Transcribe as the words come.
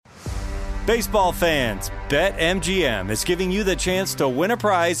Baseball fans, BetMGM is giving you the chance to win a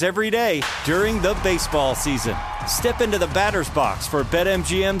prize every day during the baseball season. Step into the batter's box for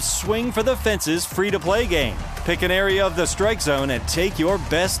BetMGM's Swing for the Fences free-to-play game. Pick an area of the strike zone and take your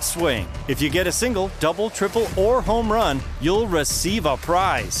best swing. If you get a single, double, triple, or home run, you'll receive a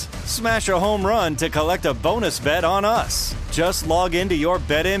prize. Smash a home run to collect a bonus bet on us. Just log into your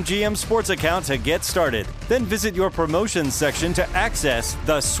BetMGM sports account to get started. Then visit your promotions section to access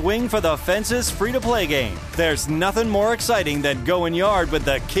the Swing for the Fences free-to-play game. There's nothing more exciting than going yard with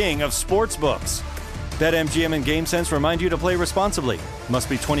the king of sportsbooks. BetMGM and GameSense remind you to play responsibly. Must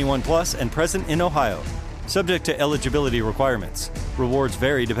be 21 plus and present in Ohio. Subject to eligibility requirements. Rewards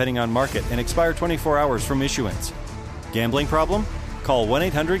vary depending on market and expire 24 hours from issuance. Gambling problem? Call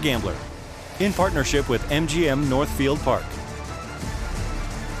 1-800-GAMBLER. In partnership with MGM Northfield Park.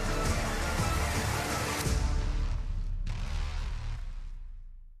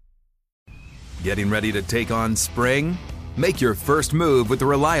 Getting ready to take on spring? Make your first move with the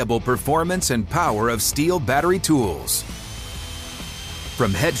reliable performance and power of Steel battery tools.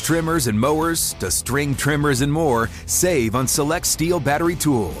 From hedge trimmers and mowers to string trimmers and more, save on select Steel battery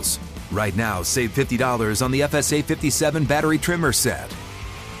tools. Right now, save $50 on the FSA 57 battery trimmer set.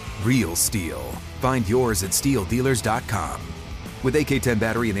 Real Steel. Find yours at SteelDealers.com. With AK-10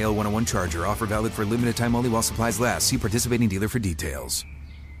 battery and AL101 charger, offer valid for limited time only while supplies last. See participating dealer for details.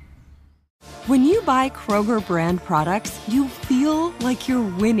 When you buy Kroger brand products, you feel like you're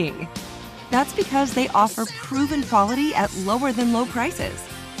winning. That's because they offer proven quality at lower than low prices.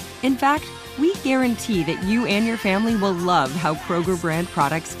 In fact, we guarantee that you and your family will love how Kroger brand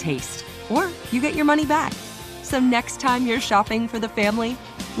products taste, or you get your money back. So next time you're shopping for the family,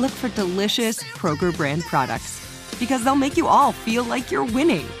 look for delicious Kroger brand products, because they'll make you all feel like you're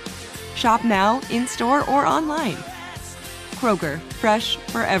winning. Shop now, in-store, or online. Kroger, fresh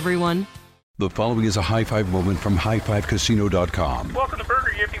for everyone. The following is a high-five moment from highfivecasino.com. Welcome to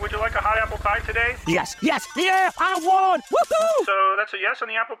Burger Yippee. Would you like a hot apple pie today? Yes, yeah, I won! Woohoo! So that's a yes on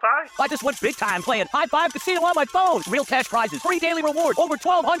the apple pie? I just went big time playing High Five Casino on my phone. Real cash prizes, free daily rewards, over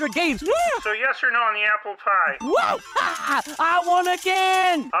 1,200 games. Yeah! So yes or no on the apple pie? Whoa! I won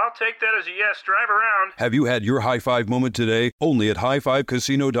again! I'll take that as a yes. Drive around. Have you had your high-five moment today? Only at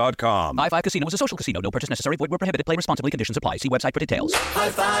highfivecasino.com. High Five Casino is a social casino. No purchase necessary. Void where prohibited. Play responsibly. Conditions apply. See website for details.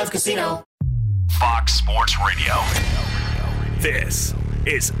 High Five Casino. Fox Sports Radio. This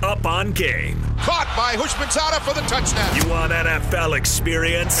is Up on Game. Caught by Houshmandzadeh for the touchdown. You want NFL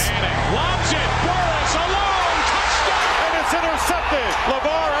experience? Manning lobs it. Burris alone. Touchdown. And it's intercepted.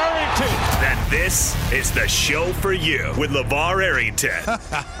 LeVar Arrington. Then this is the show for you with LeVar Arrington.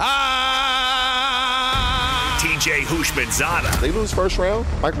 TJ Houshmandzadeh. They lose first round.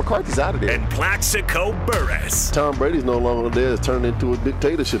 Mike McCarthy's out of there. And Plaxico Burress. Tom Brady's no longer there. It's turned into a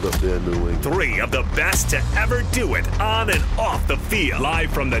dictatorship up there in New England. Three of the best to ever do it on and off the field.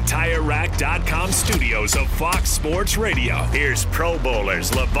 Live from the TireRack.com studios of Fox Sports Radio. Here's Pro Bowlers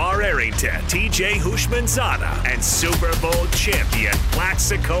LeVar Arrington, TJ Houshmandzadeh, and Super Bowl champion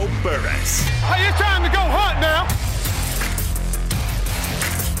Plaxico Burress. Hey, it's time to go hunt now.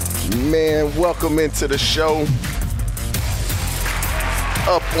 Man, welcome into the show.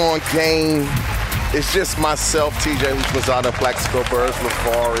 Up on Game. It's just myself, TJ Houshmandzadeh, Plaxico Burress.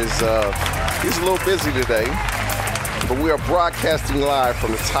 LeVar he's a little busy today. But we are broadcasting live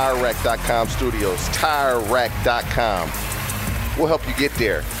from the TireRack.com studios. TireRack.com. We'll help you get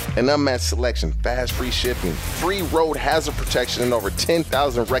there. An unmatched selection, fast free shipping, free road hazard protection, and over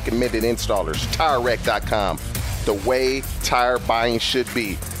 10,000 recommended installers. TireRack.com. The way tire buying should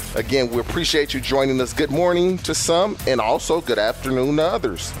be. Again, we appreciate you joining us. Good morning to some, and also good afternoon to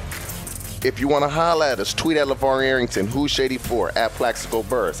others. If you want to holler at us, tweet at LeVar Arrington, Hoosh84, at Plaxico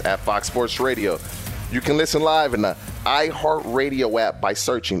Burress, at Fox Sports Radio. You can listen live in the iHeartRadio app by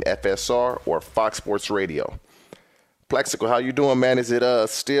searching FSR or Fox Sports Radio. Plaxico, how you doing, man? Is it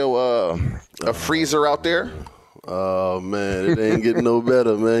still a freezer out there? Oh, man, it ain't getting no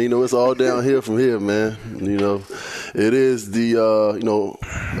better, man. You know, it's all downhill from here, man. You know, it is the,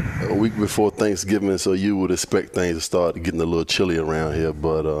 a week before Thanksgiving, so you would expect things to start getting a little chilly around here.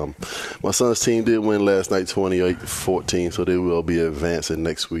 But my son's team did win last night 28-14, so they will be advancing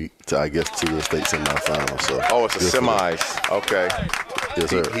next week to, I guess, to the state semifinal. So, it's a semis. Okay. Yes,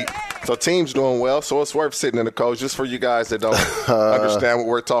 sir. So team's doing well, so it's worth sitting in the coach. Just for you guys that don't understand what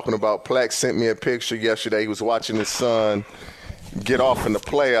we're talking about, Plex sent me a picture yesterday. He was watching his son get off in the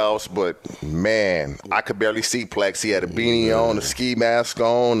playoffs, but, man, I could barely see Plex. He had a beanie on, a ski mask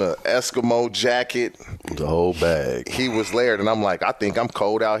on, an Eskimo jacket. The whole bag. He was layered, and I'm like, I think I'm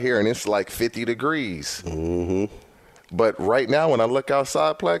cold out here, and it's like 50 degrees. Mm-hmm. But right now, when I look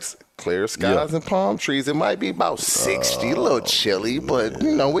outside, Plex, clear skies and palm trees. It might be about 60, a little chilly, but,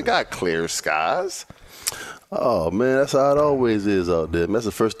 we got clear skies. Oh, man, that's how it always is out there.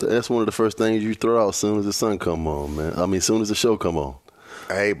 That's one of the first things you throw out as soon as the sun come on, man. As soon as the show come on.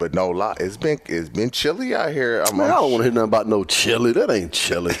 Hey, but no lie, it's been chilly out here. I don't want to hear nothing about no chilly. That ain't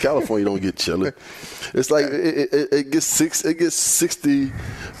chilly. California don't get chilly. It's like it gets 60,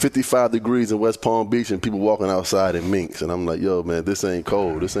 55 degrees in West Palm Beach, and people walking outside in minks. And I'm like, yo, man, this ain't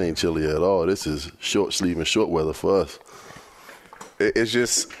cold. This ain't chilly at all. This is short sleeve and short weather for us. It's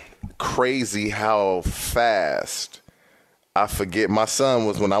just crazy how fast. I forget. My son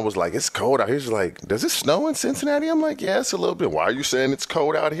was, when I was like, it's cold out here. He's like, does it snow in Cincinnati? I'm like, yeah, it's a little bit. Why are you saying it's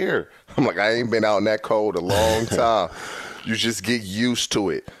cold out here? I'm like, I ain't been out in that cold a long time. You just get used to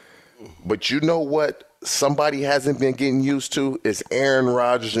it. But you know what somebody hasn't been getting used to is Aaron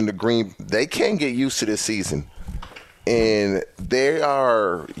Rodgers and the Green. They can't get used to this season. And they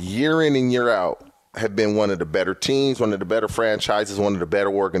are, year in and year out, have been one of the better teams, one of the better franchises, one of the better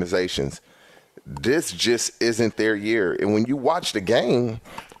organizations. This just isn't their year. And when you watch the game,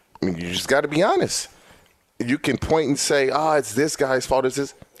 you just got to be honest. You can point and say, it's this guy's fault.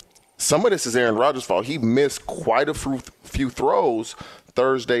 Some of this is Aaron Rodgers' fault. He missed quite a few throws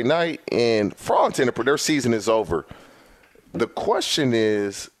Thursday night, and for all intents and purposes, their season is over. The question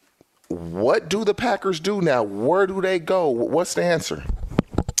is, what do the Packers do now? Where do they go? What's the answer?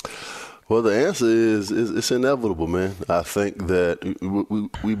 Well, the answer is it's inevitable, man. I think that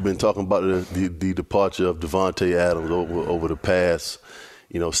we've been talking about the departure of Davante Adams over the past,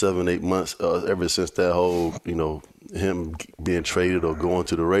 7-8 months, ever since that whole, him being traded or going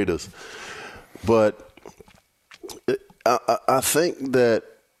to the Raiders. But I think that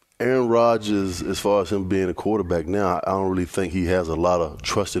Aaron Rodgers, as far as him being a quarterback now, I don't really think he has a lot of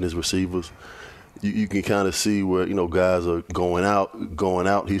trust in his receivers. You can kind of see where, guys are going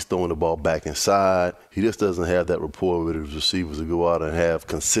out. He's throwing the ball back inside. He just doesn't have that rapport with his receivers to go out and have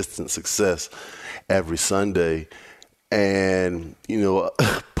consistent success every Sunday. And,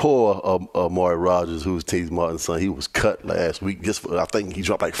 poor Amari Rodgers, who's T. Martin's son, he was cut last week. I think he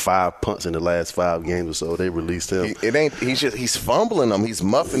dropped like 5 punts in the last 5 games or so. They released him. He's fumbling them. He's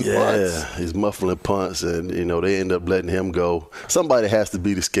muffing punts. Yeah, he's muffling punts, and, they end up letting him go. Somebody has to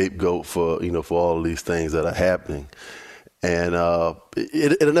be the scapegoat for all of these things that are happening. And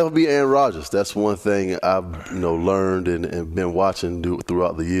it'll never be Aaron Rodgers. That's one thing I've, learned and been watching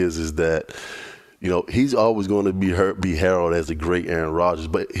throughout the years is that, he's always going to be heralded as a great Aaron Rodgers,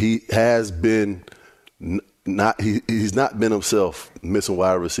 but he has been he's not been himself, missing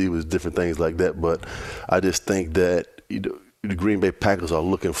wide receivers, different things like that. But I just think that the Green Bay Packers are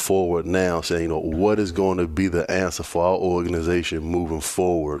looking forward now, saying, what is going to be the answer for our organization moving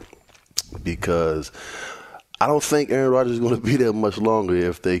forward? Because I don't think Aaron Rodgers is going to be there much longer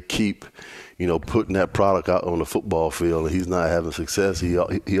if they keep putting that product out on the football field and he's not having success.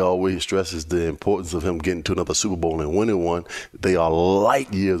 He always stresses the importance of him getting to another Super Bowl and winning one. They are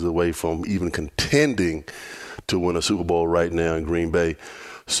light years away from even contending to win a Super Bowl right now in Green Bay.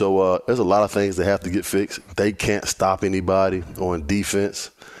 So there's a lot of things that have to get fixed. They can't stop anybody on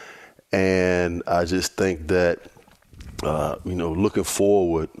defense. And I just think that, looking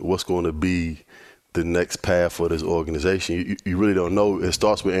forward, what's going to be the next path for this organization. You really don't know. It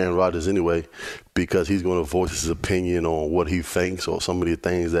starts with Aaron Rodgers anyway, because he's going to voice his opinion on what he thinks or some of the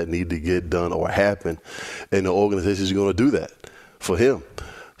things that need to get done or happen. And the organization is going to do that for him.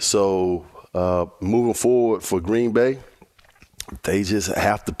 So moving forward for Green Bay, they just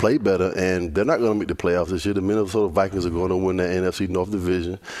have to play better, and they're not going to make the playoffs this year. The Minnesota Vikings are going to win the NFC North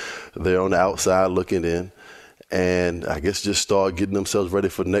Division. They're on the outside looking in. And I guess just start getting themselves ready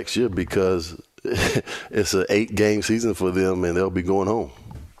for next year, because it's an 8-game season for them, and they'll be going home.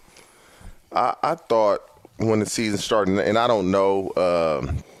 I thought when the season started, and I don't know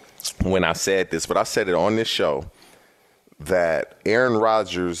when I said this, but I said it on this show, that Aaron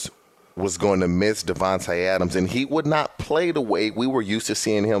Rodgers was going to miss Davante Adams, and he would not play the way we were used to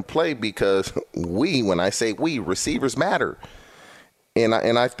seeing him play, because when I say we, receivers matter. And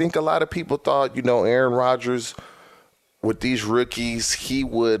I think a lot of people thought, Aaron Rodgers, with these rookies, he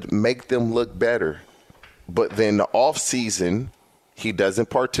would make them look better. But then the offseason, he doesn't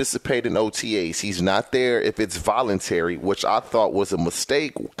participate in OTAs. He's not there if it's voluntary, which I thought was a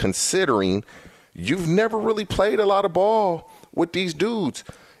mistake, considering you've never really played a lot of ball with these dudes.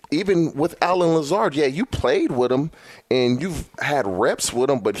 Even with Allen Lazard, yeah, you played with him and you've had reps with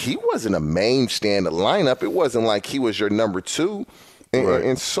him, but he wasn't a mainstay in the lineup. It wasn't like he was your number 2.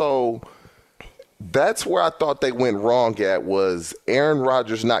 And so that's where I thought they went wrong at, was Aaron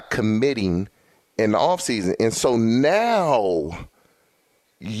Rodgers not committing in the offseason. And so now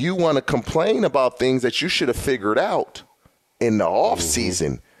you want to complain about things that you should have figured out in the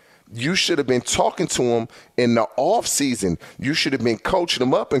offseason. You should have been talking to him in the offseason. You should have been coaching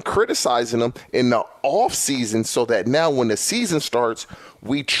him up and criticizing him in the offseason so that now when the season starts,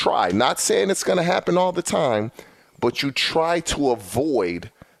 we try. Not saying it's going to happen all the time, but you try to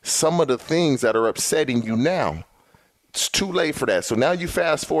avoid some of the things that are upsetting you now. It's too late for that. So now you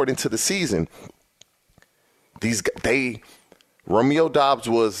fast forward into the season. Romeo Doubs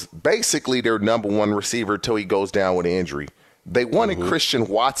was basically their number one receiver until he goes down with an injury. They wanted Christian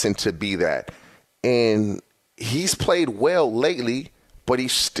Watson to be that. And he's played well lately, but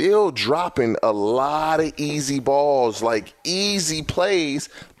he's still dropping a lot of easy balls, like easy plays,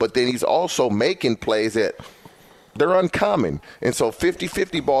 but then he's also making plays that they're uncommon. And so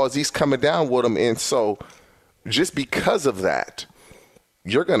 50-50 balls, he's coming down with them. And so just because of that,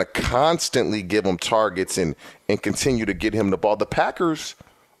 you're going to constantly give him targets and continue to get him the ball. The Packers,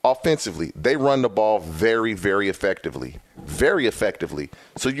 offensively, they run the ball very, very effectively. Very effectively.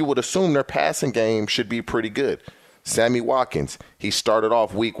 So you would assume their passing game should be pretty good. Sammy Watkins, he started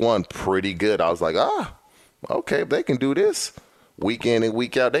off week 1 pretty good. I was like, okay, if they can do this week in and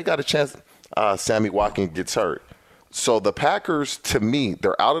week out, they got a chance. Sammy Watkins gets hurt. So the Packers, to me,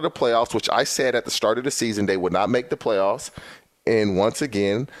 they're out of the playoffs, which I said at the start of the season they would not make the playoffs. And once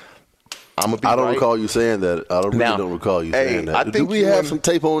again, I'm going to be I don't right. recall you saying that. I don't recall you saying that. Do we have some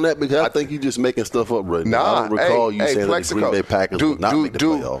tape on that? Because I think you're just making stuff up right now. I don't recall you saying that the Green Bay Packers would not make the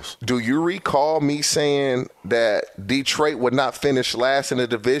playoffs. Do you recall me saying that Detroit would not finish last in the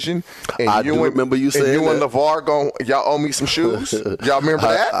division? And I do remember you saying that. And you and LeVar y'all owe me some shoes? Y'all remember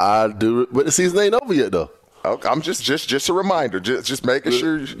that? I do. But the season ain't over yet, though. Okay, I'm just a reminder, just making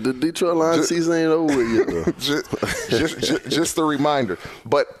sure. The Detroit Lions season ain't over yet, though. just a reminder.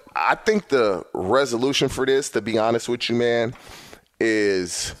 But I think the resolution for this, to be honest with you, man,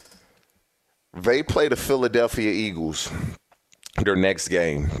 is they play the Philadelphia Eagles their next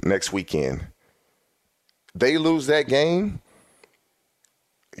game, next weekend. They lose that game,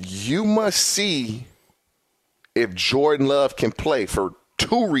 you must see if Jordan Love can play for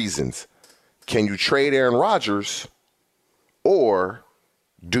 2 reasons. Can you trade Aaron Rodgers, or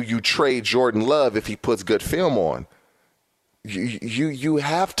do you trade Jordan Love if he puts good film on? You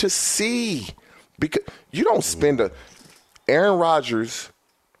have to see, because you don't spend Aaron Rodgers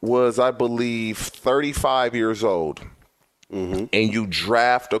was, I believe, 35 years old, and you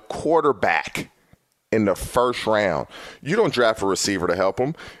draft a quarterback in the first round. You don't draft a receiver to help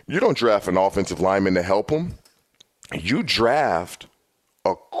him. You don't draft an offensive lineman to help him. You draft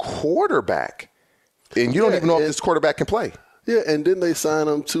a quarterback, and you don't even know if this quarterback can play. Yeah, and then they sign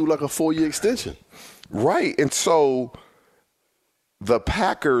him to like a 4-year extension. Right, and so the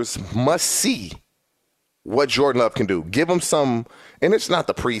Packers must see what Jordan Love can do. Give him some, and it's not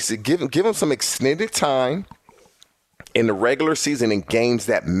the preseason, give him some extended time in the regular season in games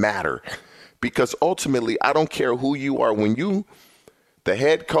that matter. Because ultimately, I don't care who you are, when you, the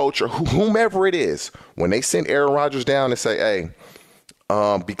head coach or whomever it is, when they send Aaron Rodgers down and say, hey,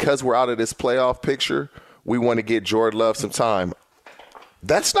 because we're out of this playoff picture, we want to get Jordan Love some time.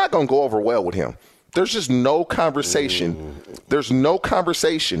 That's not going to go over well with him. There's just no conversation. There's no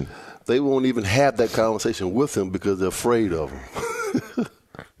conversation. They won't even have that conversation with him because they're afraid of him.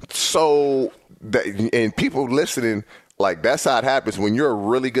 So, and people listening, like, that's how it happens. When you're a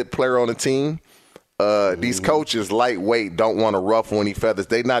really good player on a team, these coaches, lightweight, don't want to ruffle any feathers.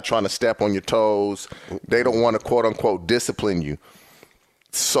 They're not trying to step on your toes. They don't want to, quote unquote, discipline you.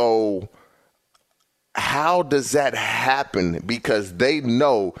 So how does that happen? Because they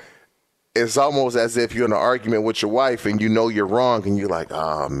know it's almost as if you're in an argument with your wife and you know you're wrong and you're like,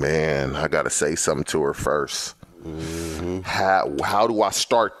 oh, man, I got to say something to her first. How do I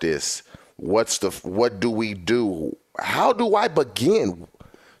start this? What do we do? How do I begin?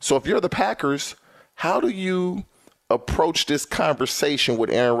 So if you're the Packers, how do you approach this conversation with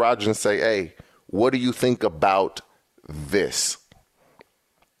Aaron Rodgers and say, hey, what do you think about this?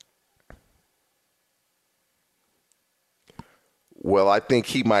 Well, I think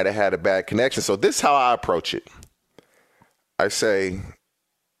he might have had a bad connection. So this is how I approach it. I say,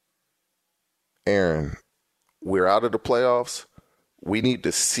 Aaron, we're out of the playoffs. We need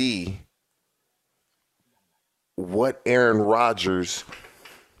to see what Aaron Rodgers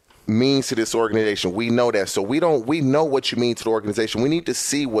means to this organization. We know that. So we know what you mean to the organization. We need to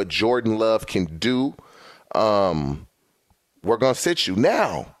see what Jordan Love can do. We're going to sit you.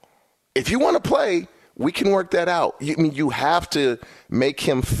 Now, if you want to play, we can work that out. You have to make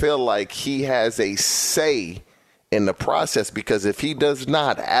him feel like he has a say in the process, because if he does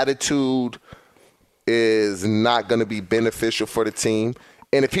not, attitude, is not going to be beneficial for the team.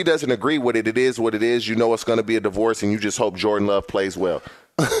 And if he doesn't agree with it, it is what it is. You know it's going to be a divorce, and you just hope Jordan Love plays well.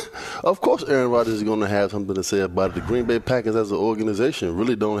 Of course Aaron Rodgers is going to have something to say about it. The Green Bay Packers as an organization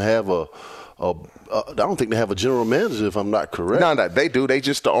really don't have I don't think they have a general manager, if I'm not correct. No, they do. They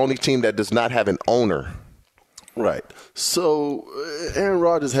just the only team that does not have an owner. Right. So Aaron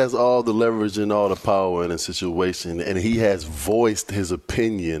Rodgers has all the leverage and all the power in a situation, and he has voiced his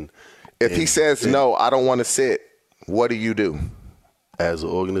opinion. If he says, no, I don't want to sit, what do you do? As an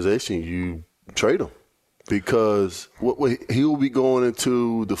organization, you trade him. Because he will be going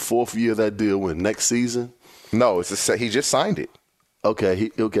into the 4th year of that deal next season? No, he just signed it.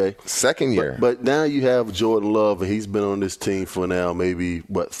 Okay, second year. But now you have Jordan Love, and he's been on this team for now maybe,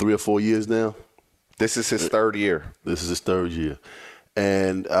 3 or 4 years now? This is his 3rd year. This is his 3rd year.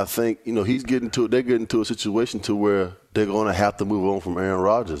 And I think, they're getting to a situation to where they're going to have to move on from Aaron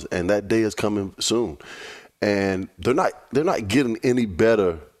Rodgers, and that day is coming soon. And they're not getting any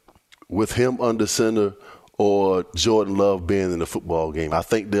better with him under center or Jordan Love being in the football game. I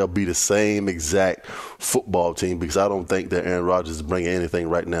think they'll be the same exact football team, because I don't think that Aaron Rodgers is bringing anything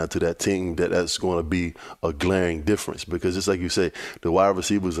right now to that team that's going to be a glaring difference. Because just like you say, the wide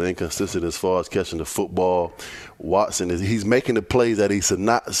receivers are inconsistent as far as catching the football. Watson, he's making the plays that he's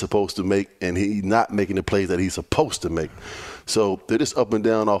not supposed to make, and he's not making the plays that he's supposed to make. So they're just up and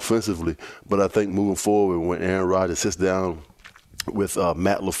down offensively. But I think moving forward, when Aaron Rodgers sits down with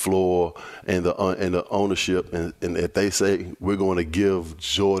Matt LaFleur and the ownership, and if they say we're going to give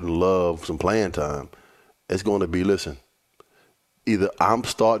Jordan Love some playing time, it's going to be, listen, either I'm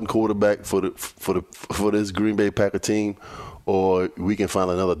starting quarterback for this Green Bay Packer team, or we can find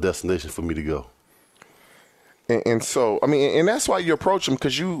another destination for me to go. And so, I mean, and that's why you approach him,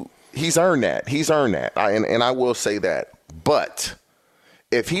 because he's earned that. He's earned that, and I will say that. But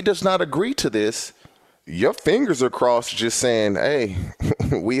if he does not agree to this, your fingers are crossed just saying, hey,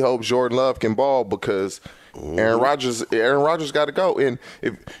 we hope Jordan Love can ball, because Aaron Rodgers got to go. And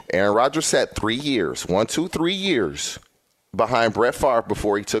if Aaron Rodgers sat 3 years, 3 years behind Brett Favre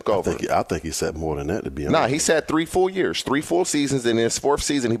before he took over. I think he sat more than that, to be honest. Nah, he sat 3 full years, 3 full seasons. And in his 4th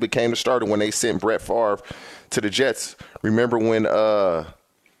season, he became the starter when they sent Brett Favre to the Jets. Remember when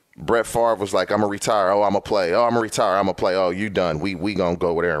Brett Favre was like, I'm going to retire. Oh, I'm going to play. Oh, I'm going to retire. I'm going to play. Oh, you done. We going to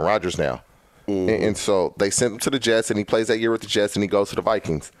go with Aaron Rodgers now. Mm-hmm. And so they sent him to the Jets, and he plays that year with the Jets, and he goes to the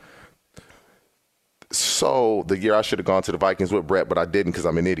Vikings. So the year I should have gone to the Vikings with Brett, but I didn't because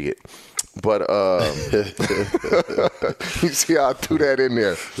I'm an idiot. But you see how I threw that in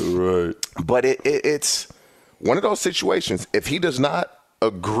there. Right. But it's one of those situations. If he does not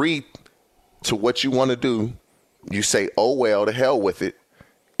agree to what you want to do, you say, oh, well, to hell with it.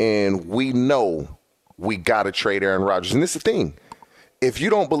 And we know we got to trade Aaron Rodgers. And this is the thing. If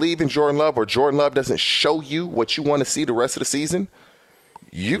you don't believe in Jordan Love, or Jordan Love doesn't show you what you want to see the rest of the season,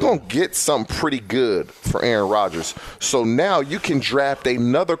 you're going to get something pretty good for Aaron Rodgers. So now you can draft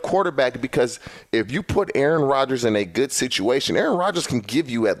another quarterback, because if you put Aaron Rodgers in a good situation, Aaron Rodgers can give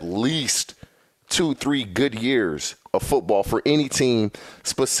you at least 2-3 good years of football for any team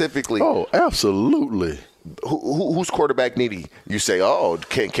specifically. Oh, absolutely. Who's quarterback needy? You say, oh,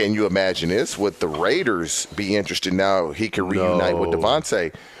 can you imagine this? Would the Raiders be interested now he can reunite with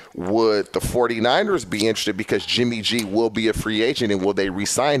Devontae? Would the 49ers be interested because Jimmy G will be a free agent, and will they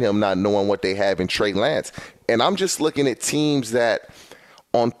re-sign him not knowing what they have in Trey Lance? And I'm just looking at teams that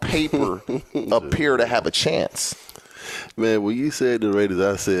on paper appear to have a chance. Man, when you said the Raiders,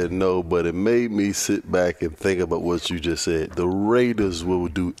 I said no, but it made me sit back and think about what you just said. The Raiders will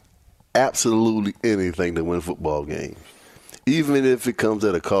do absolutely anything to win football games, even if it comes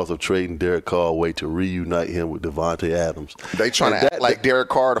at a cost of trading Derek Carr away to reunite him with Devontae Adams. They trying to act like Derek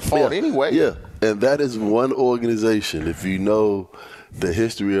Carr the fault anyway. Yeah, and that is one organization. If you know the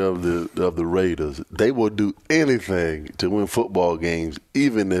history of the Raiders, they will do anything to win football games,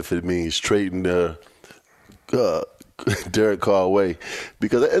 even if it means trading their Derek Carr away.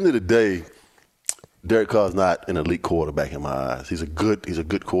 Because at the end of the day, Derek Carr is not an elite quarterback in my eyes. He's a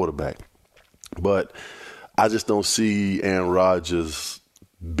good quarterback. But I just don't see Aaron Rodgers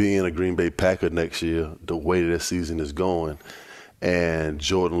being a Green Bay Packer next year the way that season is going, and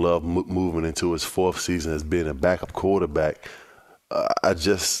Jordan Love moving into his 4th season as being a backup quarterback.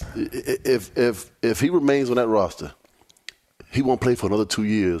 If he remains on that roster, he won't play for another 2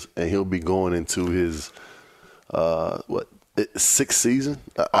 years, and he'll be going into his 6th season.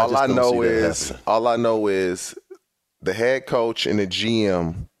 All I know is the head coach and the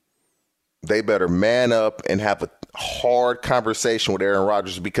GM, they better man up and have a hard conversation with Aaron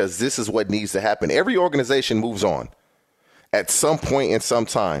Rodgers, because this is what needs to happen. Every organization moves on at some point in some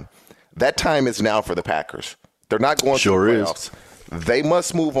time. That time is now for the Packers. They're not going to the playoffs. They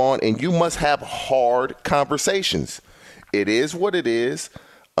must move on, and you must have hard conversations. It is what it is.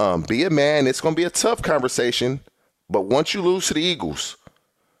 Be a man. It's going to be a tough conversation. But once you lose to the Eagles,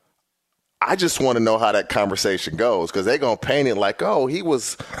 I just want to know how that conversation goes, because they're going to paint it like, oh, he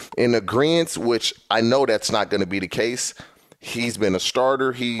was in agreement, which I know that's not going to be the case. He's been a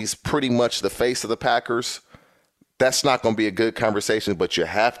starter. He's pretty much the face of the Packers. That's not going to be a good conversation, but you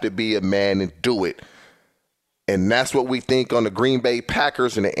have to be a man and do it. And that's what we think on the Green Bay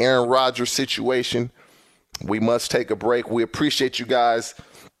Packers and the Aaron Rodgers situation. We must take a break. We appreciate you guys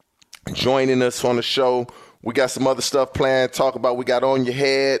joining us on the show. We got some other stuff planned. Talk about we got on your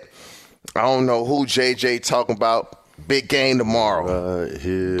head. I don't know who JJ talking about. Big game tomorrow.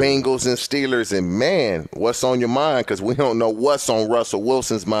 Bengals and Steelers. And, man, what's on your mind? Because we don't know what's on Russell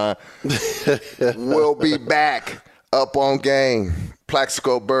Wilson's mind. We'll be back up on Game.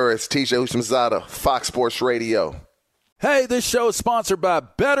 Plaxico Burress, TJ Houshmandzadeh, Fox Sports Radio. Hey, this show is sponsored by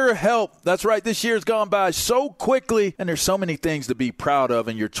BetterHelp. That's right, this year's gone by so quickly, and there's so many things to be proud of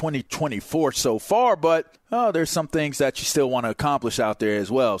in your 2024 so far, but there's some things that you still want to accomplish out there as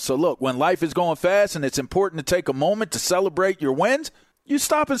well. So look, when life is going fast and it's important to take a moment to celebrate your wins, you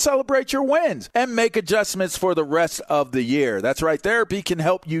stop and celebrate your wins and make adjustments for the rest of the year. That's right, therapy can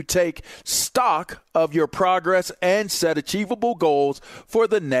help you take stock of your progress and set achievable goals for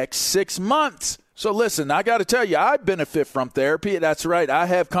the next 6 months. So listen, I got to tell you, I benefit from therapy. That's right. I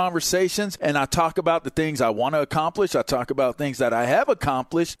have conversations and I talk about the things I want to accomplish. I talk about things that I have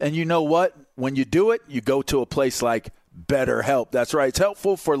accomplished. And you know what? When you do it, you go to a place like BetterHelp. That's right. It's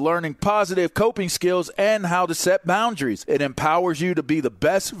helpful for learning positive coping skills and how to set boundaries. It empowers you to be the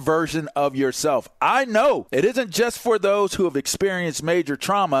best version of yourself. I know it isn't just for those who have experienced major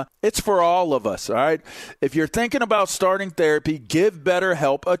trauma. It's for all of us, all right? If you're thinking about starting therapy, give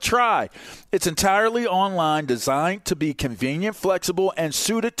BetterHelp a try. It's entirely online, designed to be convenient, flexible, and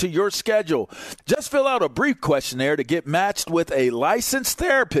suited to your schedule. Just fill out a brief questionnaire to get matched with a licensed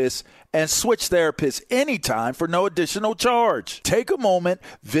therapist and switch therapists anytime for no additional charge. Take a moment,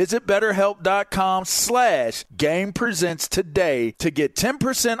 visit BetterHelp.com/GamePresents today to get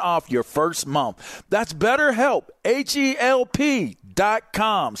 10% off your first month. That's BetterHelp,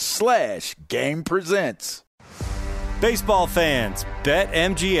 HELP.com/GamePresents. Baseball fans,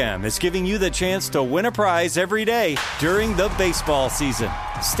 BetMGM is giving you the chance to win a prize every day during the baseball season.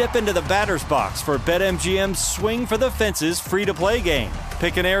 Step into the batter's box for BetMGM's Swing for the Fences free-to-play game.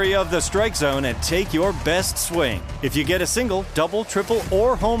 Pick an area of the strike zone and take your best swing. If you get a single, double, triple,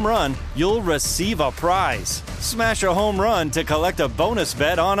 or home run, you'll receive a prize. Smash a home run to collect a bonus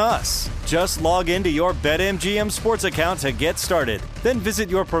bet on us. Just log into your BetMGM sports account to get started. Then visit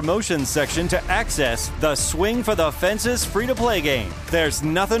your promotions section to access the Swing for the Fences free-to-play game. There's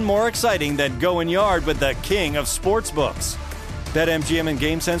nothing more exciting than going yard with the king of sportsbooks. BetMGM and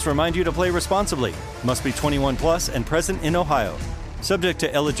GameSense remind you to play responsibly. Must be 21 plus and present in Ohio. Subject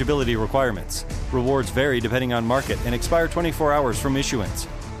to eligibility requirements. Rewards vary depending on market and expire 24 hours from issuance.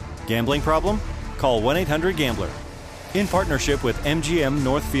 Gambling problem? Call 1-800-GAMBLER. In partnership with MGM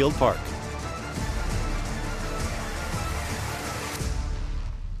Northfield Park.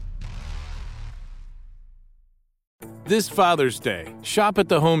 This Father's Day, shop at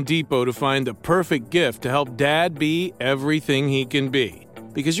the Home Depot to find the perfect gift to help Dad be everything he can be.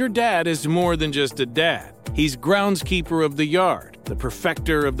 Because your dad is more than just a dad. He's groundskeeper of the yard, the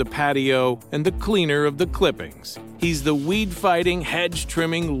perfecter of the patio, and the cleaner of the clippings. He's the weed-fighting,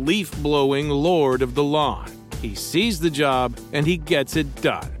 hedge-trimming, leaf-blowing lord of the lawn. He sees the job, and he gets it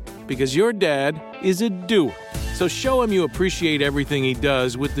done. Because your dad is a doer. So show him you appreciate everything he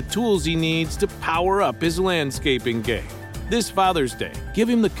does with the tools he needs to power up his landscaping game. This Father's Day, give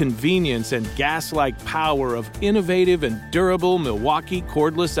him the convenience and gas-like power of innovative and durable Milwaukee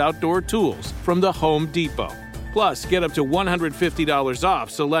cordless outdoor tools from the Home Depot. Plus, get up to $150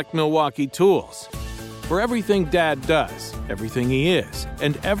 off select Milwaukee tools. For everything Dad does, everything he is,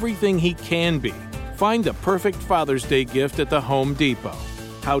 and everything he can be, find the perfect Father's Day gift at the Home Depot.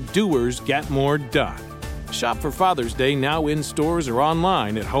 How doers get more done. Shop for Father's Day now in stores or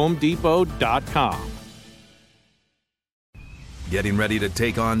online at homedepot.com. Getting ready to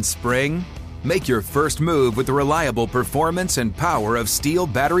take on spring? Make your first move with the reliable performance and power of Steel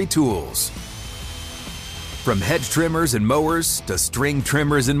battery tools. From hedge trimmers and mowers to string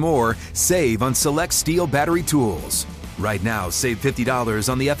trimmers and more, save on select Steel battery tools. Right now, save $50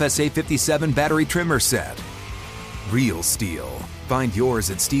 on the FSA 57 battery trimmer set. Real Steel. Find yours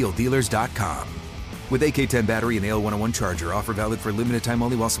at steeldealers.com. With AK-10 battery and AL101 charger, offer valid for limited time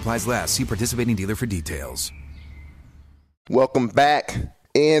only while supplies last. See participating dealer for details. Welcome back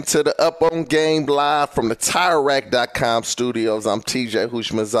into the Up On Game live from the TireRack.com studios. I'm TJ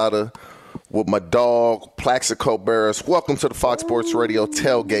Houshmandzadeh with my dog, Plaxico Burress. Welcome to the Fox Sports Radio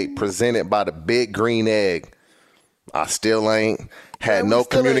tailgate presented by the Big Green Egg. I still ain't had no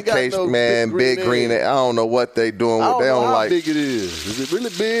communication, man. Big Green Egg. I don't know what they doing with. They don't like. How big it is? Is it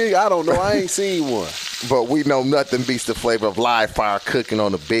really big? I don't know. I ain't seen one. But we know nothing beats the flavor of live fire cooking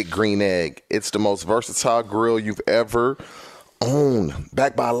on the Big Green Egg. It's the most versatile grill you've ever owned.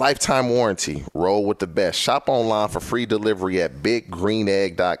 Backed by a lifetime warranty. Roll with the best. Shop online for free delivery at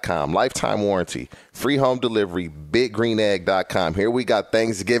BigGreenEgg.com. Lifetime warranty. Free home delivery. BigGreenEgg.com. Here we got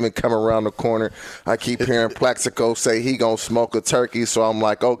Thanksgiving coming around the corner. I keep hearing Plaxico say he gonna smoke a turkey. So I'm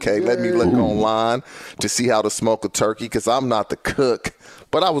like, okay, let me look online to see how to smoke a turkey because I'm not the cook.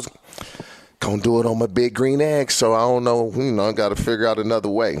 But I was gonna do it on my Big Green Egg. So I don't know. I got to figure out another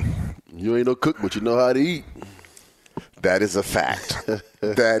way. You ain't no cook, but you know how to eat. That is a fact.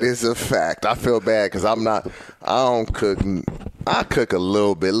 That is a fact. I feel bad because I don't cook. I cook a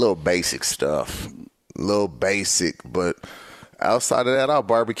little bit, little basic stuff. Little basic, but outside of that, I'll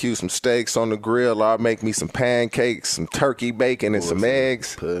barbecue some steaks on the grill. I'll make me some pancakes, some turkey bacon, and some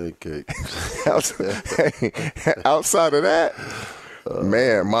eggs. Pancakes. Outside of that,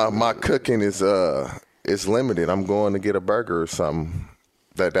 man, my cooking is limited. I'm going to get a burger or something.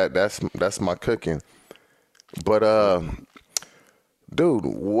 That's my cooking. But, dude,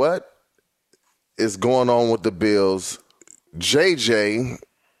 what is going on with the Bills? JJ,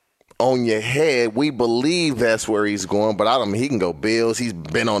 on your head, we believe that's where he's going, but I don't mean he can go Bills. He's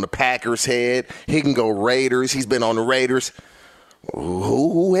been on the Packers' head. He can go Raiders. He's been on the Raiders.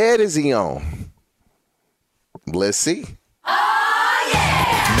 Who head is he on? Let's see. Oh,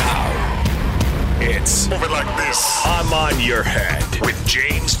 yeah! Now, it's Move It Like This. I'm on your head with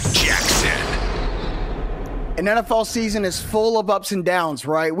James Jackson. An NFL season is full of ups and downs,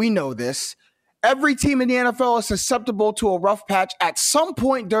 right? We know this. Every team in the NFL is susceptible to a rough patch at some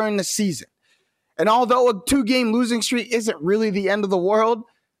point during the season. And although a 2-game losing streak isn't really the end of the world,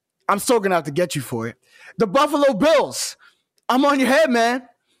 I'm still going to have to get you for it. The Buffalo Bills. I'm on your head, man.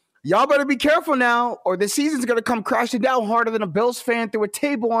 Y'all better be careful now, or the season's going to come crashing down harder than a Bills fan through a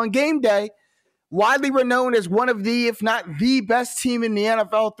table on game day. Widely renowned as one of the, if not the best team in the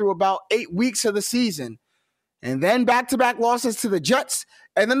NFL through about 8 weeks of the season. And then back-to-back losses to the Jets.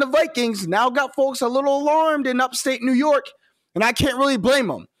 And then the Vikings now got folks a little alarmed in upstate New York. And I can't really blame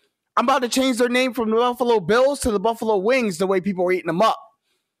them. I'm about to change their name from the Buffalo Bills to the Buffalo Wings the way people are eating them up.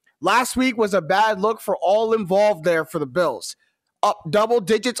 Last week was a bad look for all involved there for the Bills. Up double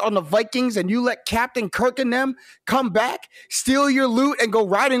digits on the Vikings, and you let Captain Kirk and them come back, steal your loot, and go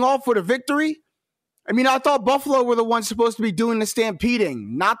riding off with a victory? I mean, I thought Buffalo were the ones supposed to be doing the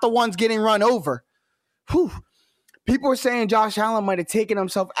stampeding, not the ones getting run over. Whew. People are saying Josh Allen might have taken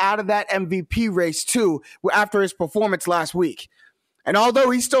himself out of that MVP race, too, after his performance last week. And although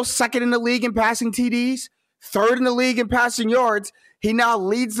he's still second in the league in passing TDs, third in the league in passing yards, he now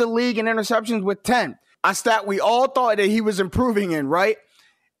leads the league in interceptions with 10. A stat we all thought that he was improving in, right?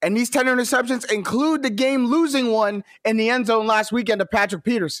 And these 10 interceptions include the game-losing one in the end zone last weekend to Patrick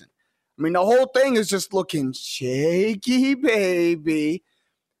Peterson. I mean, the whole thing is just looking shaky, baby.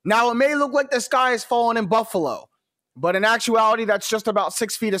 Now, it may look like the sky is falling in Buffalo, but in actuality, that's just about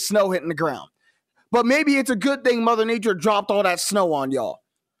 6 feet of snow hitting the ground. But maybe it's a good thing Mother Nature dropped all that snow on y'all.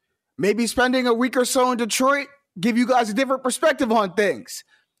 Maybe spending a week or so in Detroit give you guys a different perspective on things.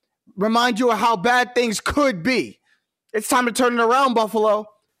 Remind you of how bad things could be. It's time to turn it around, Buffalo.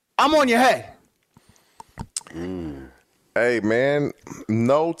 I'm on your head. Hey, man,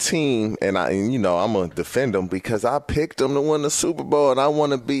 no team, and I'm going to defend them because I picked them to win the Super Bowl, and I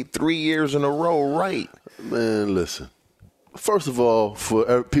want to be 3 years in a row right. Man, listen. First of all,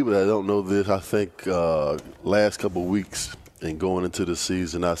 for people that don't know this, I think last couple of weeks and going into the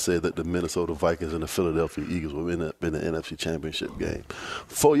season, I said that the Minnesota Vikings and the Philadelphia Eagles will end up in the NFC Championship game.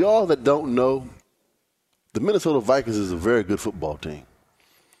 For y'all that don't know, the Minnesota Vikings is a very good football team.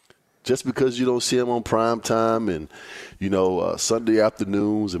 Just because you don't see them on prime time and, Sunday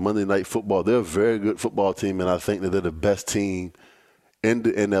afternoons and Monday Night Football, they're a very good football team, and I think that they're the best team in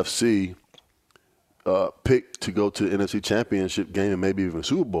the NFC picked to go to the NFC Championship game and maybe even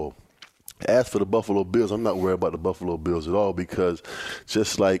Super Bowl. As for the Buffalo Bills, I'm not worried about the Buffalo Bills at all because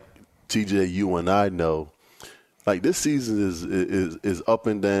just like TJ, you and I know, like this season is up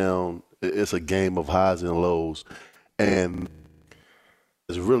and down. It's a game of highs and lows, and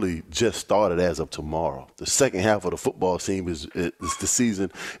it's really just started as of tomorrow. The second half of the football team is the season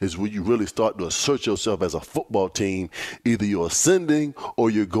is when you really start to assert yourself as a football team. Either you're ascending or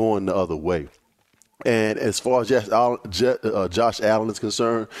you're going the other way. And as far as Josh Allen is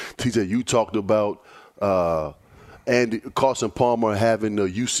concerned, TJ, you talked about Carson Palmer having the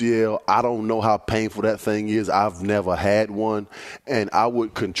UCL. I don't know how painful that thing is. I've never had one. And I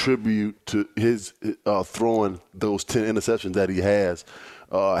would contribute to his throwing those 10 interceptions that he has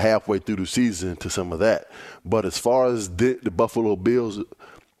halfway through the season to some of that. But as far as the Buffalo Bills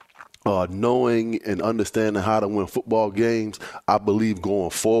knowing and understanding how to win football games, I believe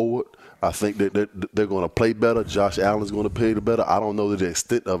going forward, I think that they're going to play better. Josh Allen's going to play better. I don't know the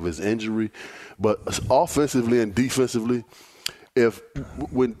extent of his injury. But offensively and defensively,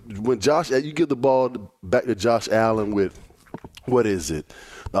 when Josh, you give the ball back to Josh Allen with,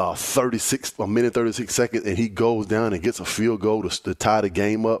 36 seconds, and he goes down and gets a field goal to tie the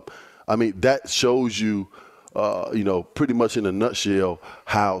game up. I mean, that shows you, pretty much in a nutshell,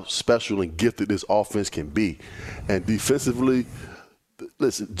 how special and gifted this offense can be. And defensively,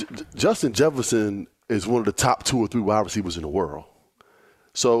 listen, Justin Jefferson is one of the top 2 or 3 wide receivers in the world.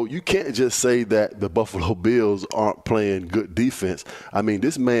 So you can't just say that the Buffalo Bills aren't playing good defense. I mean,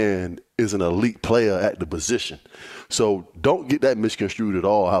 this man is an elite player at the position. So don't get that misconstrued at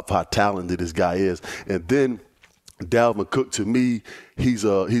all, how talented this guy is. And then Dalvin Cook, to me, he's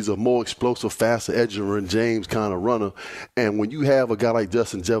a more explosive, faster, edger James kind of runner. And when you have a guy like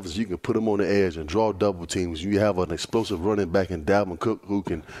Justin Jefferson, you can put him on the edge and draw double teams. You have an explosive running back in Dalvin Cook who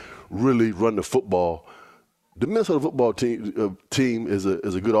can really run the football. The Minnesota football team is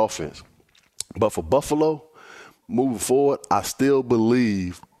a good offense. But for Buffalo, moving forward, I still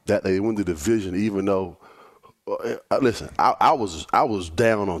believe that they win the division, even though listen, I was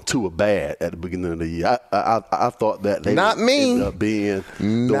down on Tua bad at the beginning of the year. I thought that they ended up being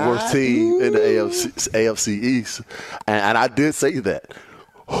the worst team in the AFC East, and I did say that.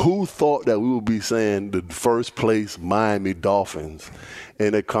 Who thought that we would be saying the first place Miami Dolphins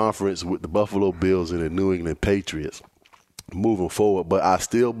in a conference with the Buffalo Bills and the New England Patriots moving forward? But I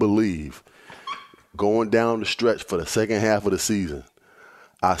still believe, going down the stretch for the second half of the season,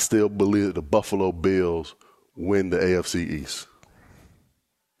 I still believe that the Buffalo Bills win the AFC East.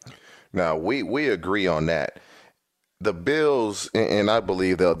 Now, we agree on that. The Bills, and I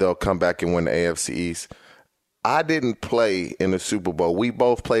believe they'll come back and win the AFC East. I didn't play in the Super Bowl. We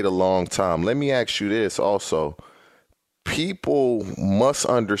both played a long time. Let me ask you this also. People must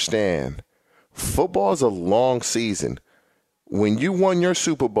understand football is a long season. When you won your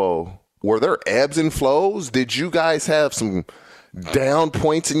Super Bowl, were there ebbs and flows? Did you guys have some down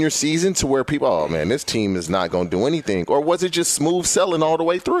points in your season to where people, oh, man, this team is not going to do anything? Or was it just smooth sailing all the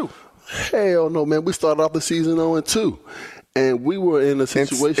way through? Hell no, man. We started off the season 0-2. And we were in a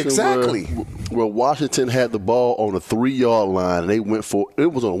situation where Washington had the ball on the 3-yard line. And they went for it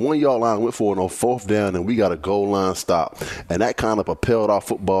was on a 1-yard line, went for it on 4th down, and we got a goal line stop. And that kind of propelled our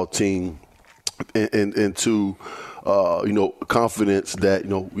football team into confidence that, you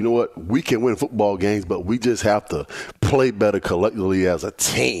know what, we can win football games, but we just have to play better collectively as a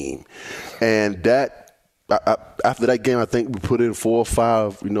team. And that, after that game, I think we put in 4 or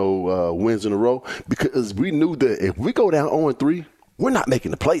 5, wins in a row, because we knew that if we go down 0-3, we're not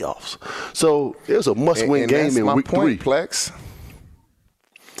making the playoffs. So it was a must-win game in week 3. Plex.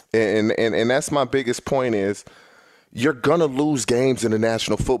 And that's my biggest point is you're going to lose games in the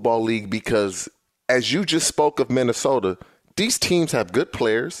National Football League because, as you just spoke of Minnesota, these teams have good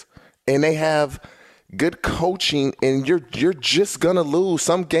players and they have good coaching, and you're just going to lose.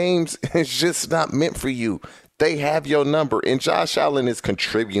 Some games, it's just not meant for you. They have your number, and Josh Allen is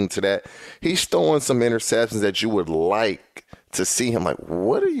contributing to that. He's throwing some interceptions that you would like to see him like,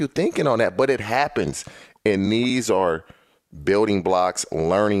 what are you thinking on that? But it happens, and these are building blocks,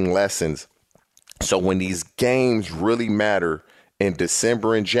 learning lessons. So when these games really matter in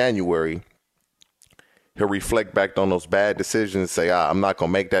December and January, he'll reflect back on those bad decisions and say, I'm not going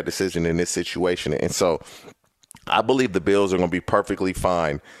to make that decision in this situation. And so I believe the Bills are going to be perfectly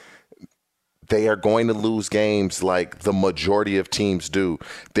fine. They are going to lose games like the majority of teams do.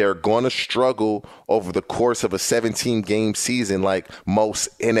 They're going to struggle over the course of a 17-game season like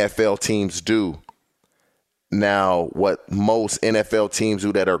most NFL teams do. Now, what most NFL teams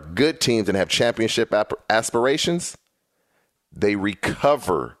do that are good teams and have championship aspirations, they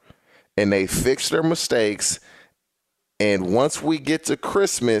recover and they fix their mistakes. And once we get to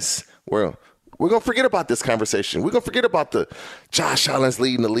Christmas, we're going to forget about this conversation. We're going to forget about the Josh Allen's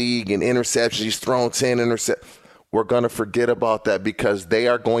leading the league in interceptions. He's thrown 10 interceptions. We're going to forget about that because they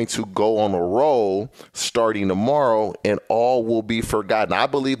are going to go on a roll starting tomorrow, and all will be forgotten. I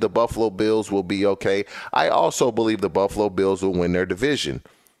believe the Buffalo Bills will be okay. I also believe the Buffalo Bills will win their division.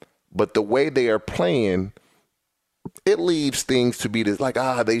 But the way they are playing, it leaves things to be this, like,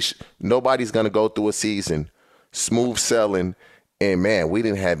 nobody's going to go through a season smooth selling, and, man, we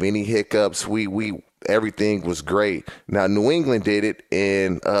didn't have any hiccups. We everything was great. Now, New England did it,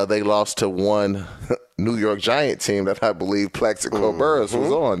 and they lost to one New York Giant team that I believe Plaxico Burress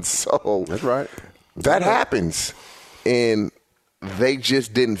was on. So that's right. That happens, and they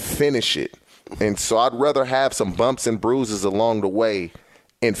just didn't finish it. And so I'd rather have some bumps and bruises along the way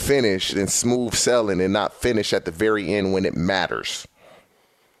and finish than smooth selling and not finish at the very end when it matters.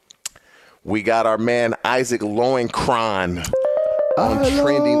 We got our man Isaac Lowenkron on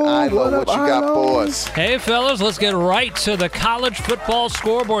Trending ILO. What you got for us? Hey, fellas, let's get right to the college football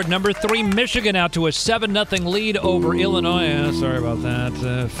scoreboard. Number 3, Michigan out to a 7-0 lead over Illinois. Sorry about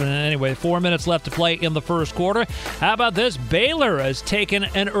that. Anyway, 4 minutes left to play in the first quarter. How about this? Baylor has taken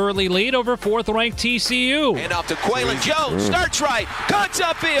an early lead over 4th-ranked TCU. And off to Quaylon Jones. Starts right. Cuts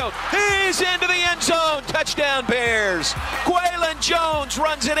upfield. He's into the end zone. Touchdown, Bears. Quaylon Jones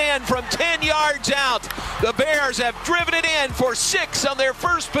runs it in from 10 yards out. The Bears have driven it in for 6 on their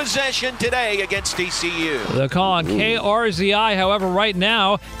first possession today against TCU. The call on KRZI, however, right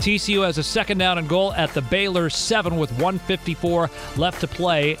now, TCU has a 2nd down and goal at the Baylor 7 with 1:54 left to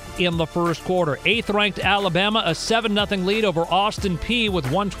play in the first quarter. 8th-ranked Alabama, a 7-0 lead over Austin Peay with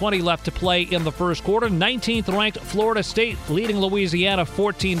 1:20 left to play in the first quarter. 19th-ranked Florida State leading Louisiana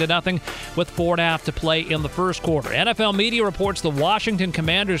 14-0 with 4.5 to play in the first quarter. NFL media reports the Washington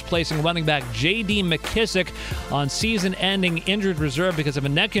Commanders placing running back J.D. McKissick on season-ending injured reserve because of a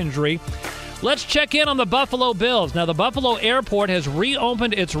neck injury. Let's check in on the Buffalo Bills. Now, the Buffalo airport has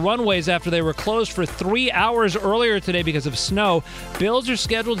reopened its runways after they were closed for 3 hours earlier today because of snow. Bills are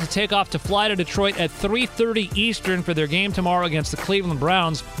scheduled to take off to fly to Detroit at 3:30 Eastern for their game tomorrow against the Cleveland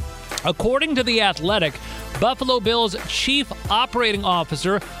Browns. According to The Athletic, Buffalo Bills Chief Operating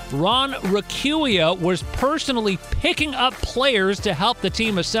Officer Ron Ricciuta was personally picking up players to help the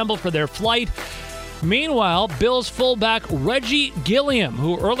team assemble for their flight. Meanwhile, Bills fullback Reggie Gilliam,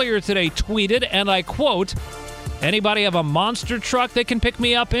 who earlier today tweeted, and I quote, "Anybody have a monster truck they can pick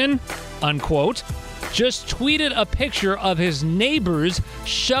me up in?" unquote, just tweeted a picture of his neighbors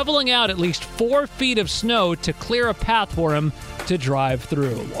shoveling out at least 4 feet of snow to clear a path for him to drive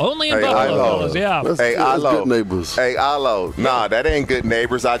through. Only in Buffalo, fellas, yeah. Hey, Alo. Good neighbors. Hey, Alo. Nah, that ain't good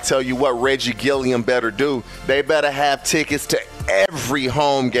neighbors. I tell you what Reggie Gilliam better do. They better have tickets to every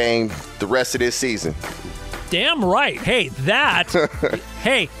home game the rest of this season. Damn right. Hey,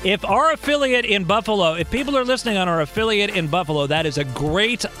 hey, if our affiliate in Buffalo, if people are listening on our affiliate in Buffalo, that is a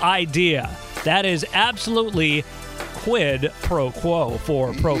great idea. That is absolutely quid pro quo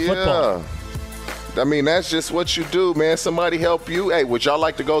for pro football. I mean, that's just what you do, man. Somebody help you. Hey, would y'all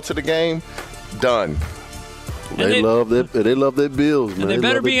like to go to the game? Done. They love their Bills, man. They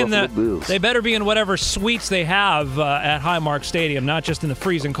better be they better be in whatever suites they have at Highmark Stadium, not just in the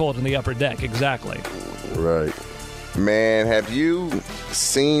freezing cold in the upper deck. Exactly. Right. Man, have you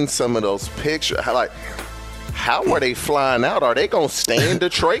seen some of those pictures? How are they flying out? Are they going to stay in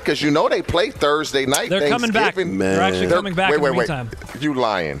Detroit? Because they play Thursday night. They're coming back. Man. They're actually coming back in the meantime. You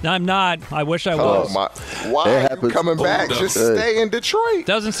lying. No, I'm not. I wish I was. Why are you coming back? Just stay in Detroit.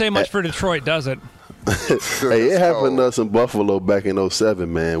 Doesn't say much for Detroit, does it? Hey, it happened to us in Buffalo back in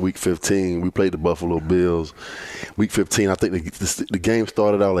 2007, man. Week 15, we played the Buffalo Bills. Week 15, I think the game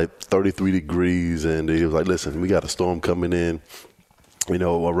started out like 33 degrees, and it was like, listen, we got a storm coming in,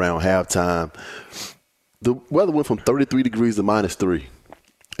 around halftime. The weather went from 33 degrees to -3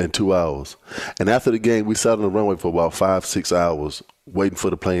 in 2 hours. And after the game, we sat on the runway for about 5-6 hours waiting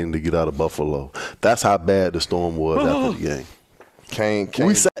for the plane to get out of Buffalo. That's how bad the storm was after the game.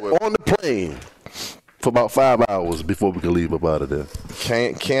 We sat on the plane for about 5 hours before we could leave up out of there.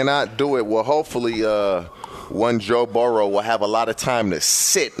 Cannot do it. Well, hopefully one Joe Burrow will have a lot of time to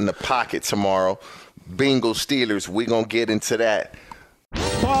sit in the pocket tomorrow. Bengals Steelers, we're going to get into that.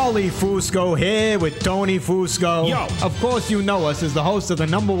 Paulie Fusco here with Tony Fusco. Yo, of course you know us as the host of the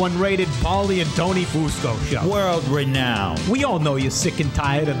 #1 rated Paulie and Tony Fusco show. World renowned. We all know you're sick and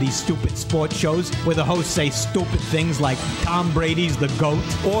tired of these stupid sports shows where the hosts say stupid things like Tom Brady's the GOAT.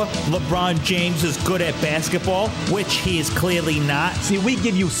 Or LeBron James is good at basketball, which he is clearly not. See, we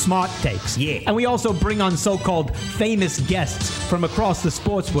give you smart takes. Yeah. And we also bring on so-called famous guests from across the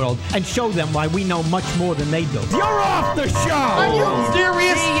sports world and show them why we know much more than they do. You're off the show! Are you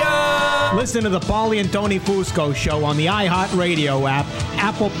serious? See ya! Listen to the Paulie and Tony Fusco show on the iHeartRadio app,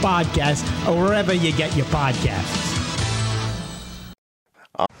 Apple Podcasts, or wherever you get your podcasts.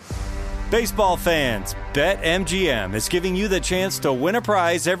 Baseball fans, BetMGM is giving you the chance to win a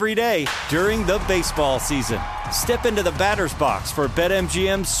prize every day during the baseball season. Step into the batter's box for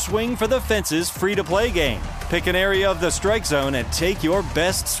BetMGM's Swing for the Fences free-to-play game. Pick an area of the strike zone and take your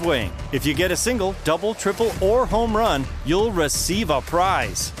best swing. If you get a single, double, triple, or home run, you'll receive a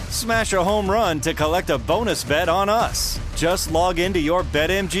prize. Smash a home run to collect a bonus bet on us. Just log into your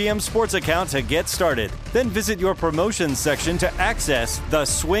BetMGM sports account to get started. Then visit your promotions section to access the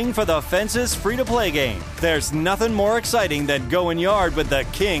Swing for the Fences free-to-play game. There's nothing more exciting than going yard with the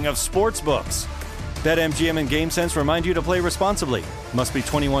king of sportsbooks. BetMGM and GameSense remind you to play responsibly. Must be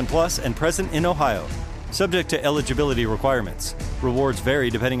 21 plus and present in Ohio. Subject to eligibility requirements. Rewards vary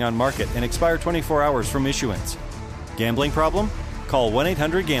depending on market and expire 24 hours from issuance. Gambling problem? Call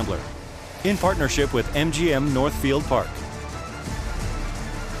 1-800-GAMBLER. In partnership with MGM Northfield Park.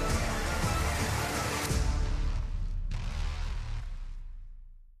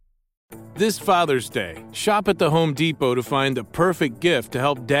 This Father's Day, shop at the Home Depot to find the perfect gift to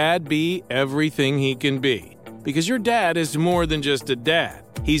help Dad be everything he can be. Because your dad is more than just a dad.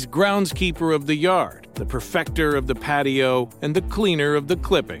 He's groundskeeper of the yard, the perfecter of the patio, and the cleaner of the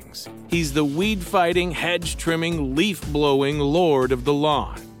clippings. He's the weed-fighting, hedge-trimming, leaf-blowing lord of the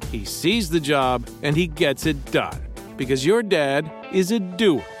lawn. He sees the job, and he gets it done. Because your dad is a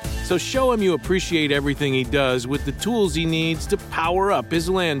doer. So show him you appreciate everything he does with the tools he needs to power up his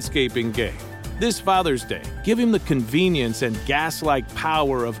landscaping game. This Father's Day, give him the convenience and gas-like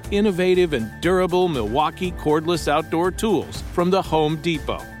power of innovative and durable Milwaukee cordless outdoor tools from the Home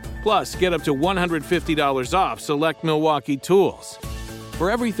Depot. Plus, get up to $150 off select Milwaukee tools. For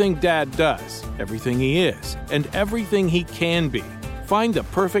everything Dad does, everything he is, and everything he can be, find the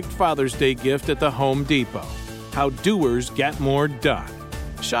perfect Father's Day gift at the Home Depot. How doers get more done.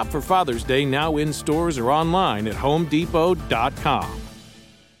 Shop for Father's Day now in stores or online at homedepot.com.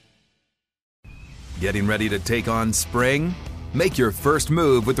 Getting ready to take on spring? Make your first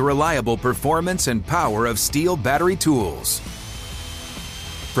move with the reliable performance and power of Steel battery tools.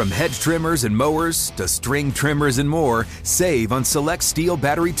 From hedge trimmers and mowers to string trimmers and more, save on select Steel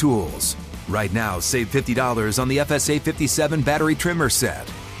battery tools. Right now, save $50 on the FSA 57 battery trimmer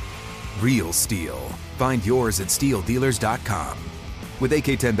set. Real Steel. Find yours at steeldealers.com. With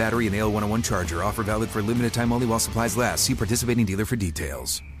AK-10 battery and AL101 charger, offer valid for limited time only while supplies last. See participating dealer for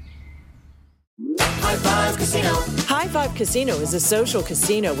details. High Five Casino. High Five Casino is a social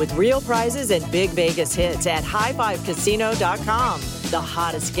casino with real prizes and big Vegas hits at highfivecasino.com. The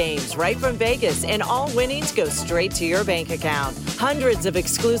hottest games right from Vegas, and all winnings go straight to your bank account. Hundreds of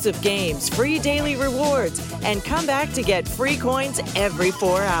exclusive games, free daily rewards, and come back to get free coins every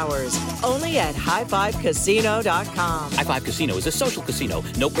 4 hours. Only at highfivecasino.com. High Five Casino is a social casino.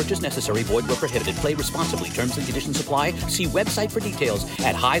 No purchase necessary. Void where prohibited. Play responsibly. Terms and conditions apply. See website for details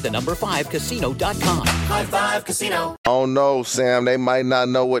at high5casino.com. High Five Casino. Oh no, Sam, they might not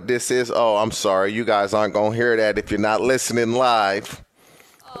know what this is. Oh, I'm sorry. You guys aren't going to hear that if you're not listening live.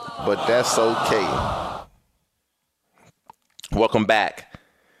 But that's okay. Welcome back.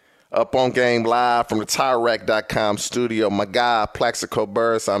 Up on Game live from the TireRack.com studio. My guy, Plaxico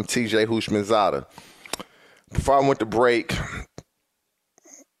Burress. I'm TJ Hushmanzada. Before I went to break,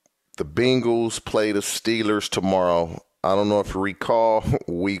 the Bengals play the Steelers tomorrow. I don't know if you recall,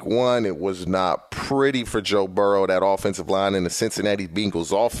 week one, it was not pretty for Joe Burrow, that offensive line in the Cincinnati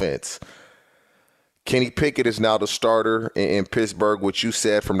Bengals offense. Kenny Pickett is now the starter in Pittsburgh, which you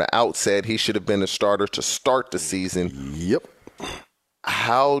said from the outset he should have been the starter to start the season. Yep.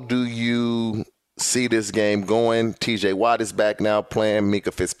 How do you see this game going? TJ Watt is back now playing.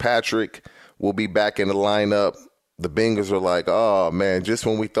 Mika Fitzpatrick will be back in the lineup. The Bengals are like, oh, man, just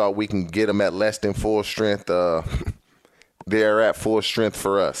when we thought we can get them at less than full strength, they're at full strength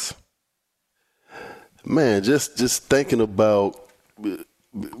for us. Man, just thinking about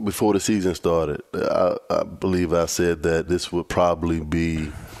before the season started, I believe I said that this would probably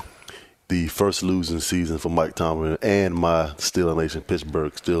be the first losing season for Mike Tomlin and my Steeler Nation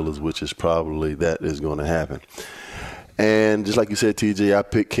Pittsburgh Steelers, which is probably that is going to happen. And just like you said, TJ, I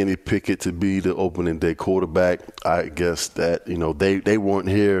picked Kenny Pickett to be the opening day quarterback. I guess that, they weren't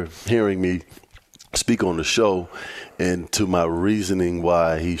hearing me speak on the show and to my reasoning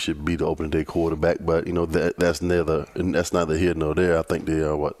why he should be the opening day quarterback, but that's neither here nor there. I think they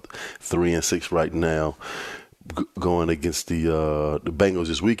are 3-6 right now, going against the Bengals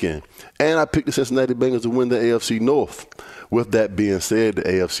this weekend, and I picked the Cincinnati Bengals to win the AFC North. With that being said, the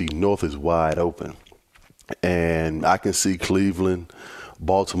AFC North is wide open, and I can see Cleveland,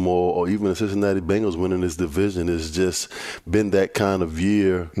 Baltimore or even the Cincinnati Bengals winning this division. It's just been that kind of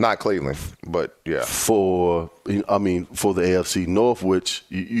year. Not Cleveland, but yeah. For the AFC North, which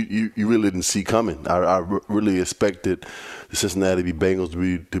you really didn't see coming. I really expected the Cincinnati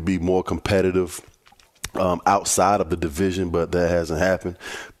Bengals to be more competitive outside of the division, but that hasn't happened.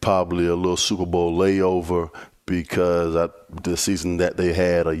 Probably a little Super Bowl layover because the season that they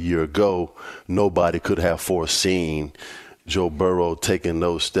had a year ago, nobody could have foreseen Joe Burrow taking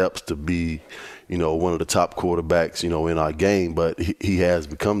those steps to be, one of the top quarterbacks, in our game, but he has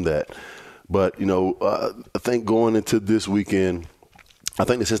become that. But, I think going into this weekend, I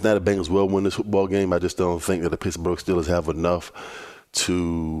think the Cincinnati Bengals will win this football game. I just don't think that the Pittsburgh Steelers have enough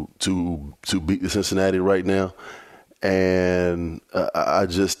to beat the Cincinnati right now. And I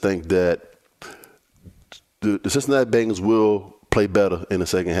just think that the Cincinnati Bengals will play better in the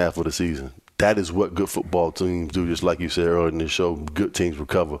second half of the season. That is what good football teams do, just like you said earlier in the show. Good teams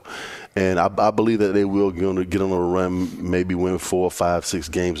recover. And I believe that they will get on a run, maybe win 4, 5, 6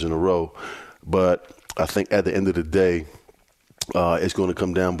 games in a row. But I think at the end of the day, it's going to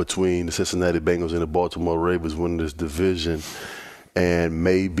come down between the Cincinnati Bengals and the Baltimore Ravens winning this division, and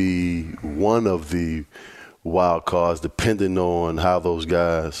maybe one of the wild cards, depending on how those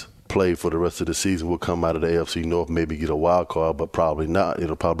guys play for the rest of the season, will come out of the AFC North, maybe get a wild card, but probably not.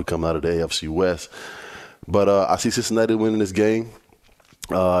 It'll probably come out of the AFC West. But I see Cincinnati winning this game.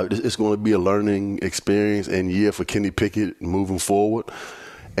 It's going to be a learning experience and year for Kenny Pickett moving forward.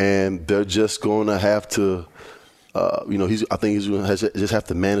 And they're just going to have to, I think he's going to just have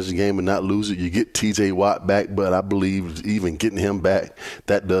to manage the game and not lose it. You get T.J. Watt back, but I believe even getting him back,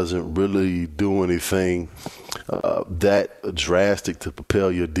 that doesn't really do anything that drastic to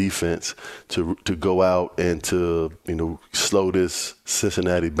propel your defense to go out and to slow this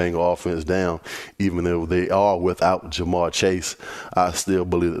Cincinnati Bengal offense down. Even though they are without Jamar Chase, I still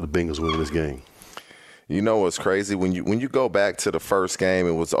believe that the Bengals win this game. You know what's crazy? When you go back to the first game,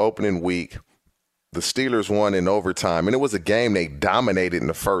 it was opening week. The Steelers won in overtime, and it was a game they dominated in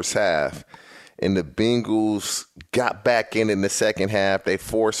the first half. And the Bengals got back in the second half. They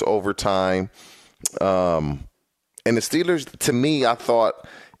forced overtime. And the Steelers, to me, I thought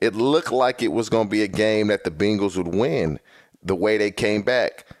it looked like it was going to be a game that the Bengals would win the way they came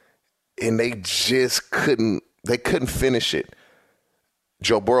back. And they just couldn't finish it.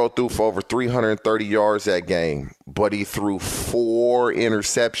 Joe Burrow threw for over 330 yards that game, but he threw 4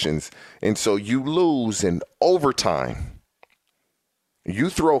 interceptions. And so you lose in overtime. You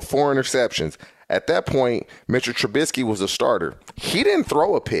throw 4 interceptions. At that point, Mitchell Trubisky was a starter. He didn't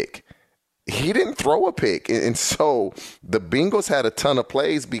throw a pick. And so the Bengals had a ton of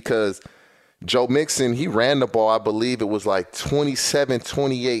plays because Joe Mixon, he ran the ball, I believe it was like 27,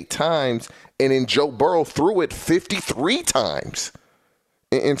 28 times. And then Joe Burrow threw it 53 times.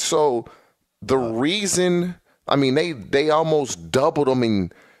 And so the reason, they almost doubled them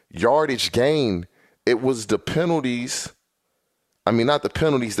in yardage gain. It was the penalties. Not the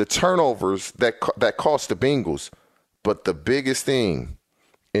penalties, the turnovers that cost the Bengals. But the biggest thing,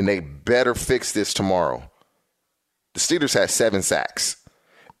 and they better fix this tomorrow, the Steelers had 7 sacks.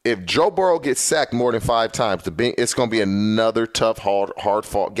 If Joe Burrow gets sacked more than 5 times, it's going to be another tough,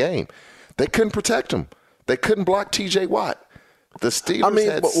 hard-fought game. They couldn't protect him. They couldn't block T.J. Watt. The Steelers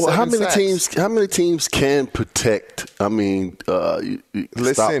had 7 sacks. How many teams can protect? Stop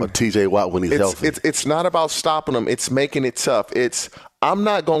a T.J. Watt when he's healthy. It's not about stopping him. It's making it tough. I'm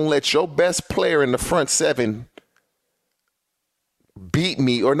not going to let your best player in the front 7 beat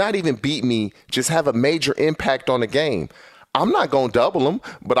me, or not even beat me, just have a major impact on the game. I'm not going to double him,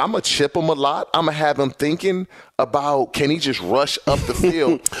 but I'm going to chip him a lot. I'm going to have him thinking about, can he just rush up the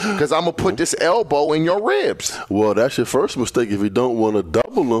field? Because I'm going to put this elbow in your ribs. Well, that's your first mistake. If you don't want to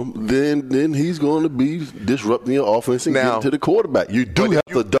double him, then he's going to be disrupting your offense and getting to the quarterback. You do have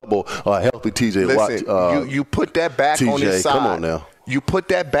to double a healthy T.J. Watt. You put that back TJ, on his side. Come on now. You put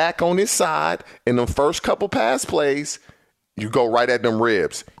that back on his side in the first couple pass plays, you go right at them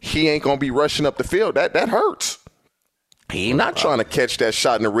ribs. He ain't going to be rushing up the field. That hurts. He's not trying to catch that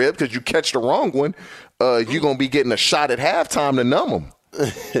shot in the rib, because you catch the wrong one, you're going to be getting a shot at halftime to numb him.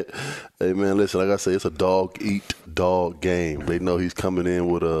 Hey, man, listen, like I say, it's a dog-eat-dog game. They know he's coming in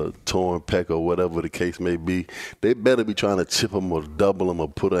with a torn pec or whatever the case may be. They better be trying to chip him or double him or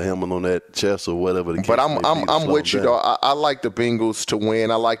put a helmet on that chest or whatever the case may be. But I'm with you, though. I like the Bengals to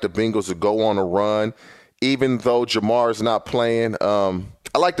win. I like the Bengals to go on a run. Even though Jamar's not playing, I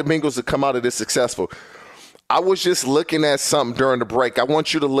like the Bengals to come out of this successful. I was just looking at something during the break. I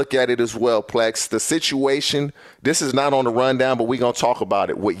want you to look at it as well, Plex. The situation, this is not on the rundown, but we're going to talk about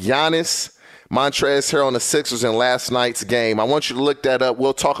it. With Giannis, Montrezl Harrell and the Sixers in last night's game. I want you to look that up.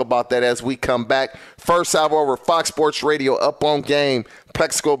 We'll talk about that as we come back. First hour over Fox Sports Radio, Up on Game.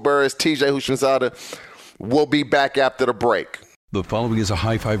 Plexico Burress, TJ Houshmandzadeh. We'll be back after the break. The following is a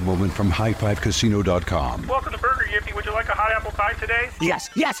high five moment from highfivecasino.com. Welcome to Burger Yippee. Would you like a hot apple pie today? Yes,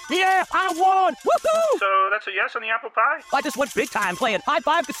 yeah, I won! Woohoo! So that's a yes on the apple pie? I just went big time playing High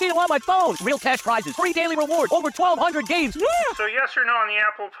Five Casino on my phone. Real cash prizes, free daily rewards, over 1,200 games. Yeah! So yes or no on the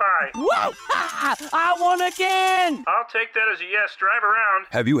apple pie? Whoa! I won again! I'll take that as a yes. Drive around.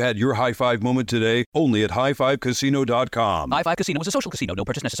 Have you had your high five moment today? Only at highfivecasino.com. High Five Casino is a social casino. No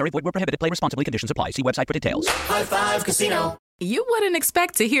purchase necessary. Void where prohibited. Play responsibly. Conditions apply. See website for details. High Five Casino. You wouldn't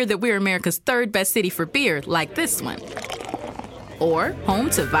expect to hear that we're America's third best city for beer like this one. Or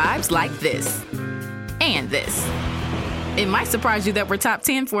home to vibes like this. And this. It might surprise you that we're top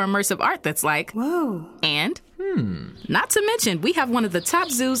 10 for immersive art that's like, whoa. And, not to mention, we have one of the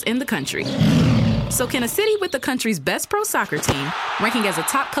top zoos in the country. So can a city with the country's best pro soccer team, ranking as a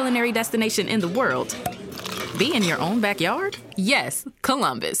top culinary destination in the world, be in your own backyard? Yes,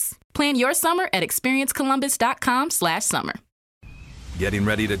 Columbus. Plan your summer at experiencecolumbus.com/summer. Getting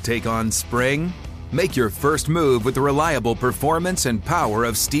ready to take on spring? Make your first move with the reliable performance and power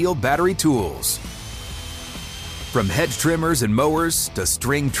of Steel battery tools. From hedge trimmers and mowers to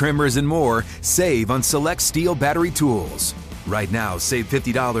string trimmers and more, save on select Steel battery tools. Right now, save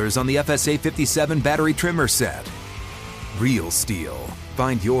 $50 on the FSA 57 battery trimmer set. Real Steel.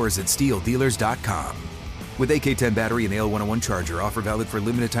 Find yours at steeldealers.com. With AK-10 battery and AL101 charger, offer valid for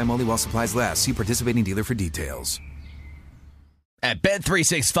limited time only while supplies last. See participating dealer for details. At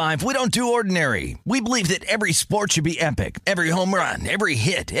Bet365, we don't do ordinary. We believe that every sport should be epic. Every home run, every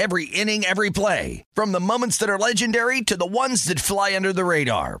hit, every inning, every play. From the moments that are legendary to the ones that fly under the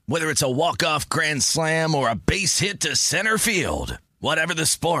radar. Whether it's a walk-off grand slam or a base hit to center field. Whatever the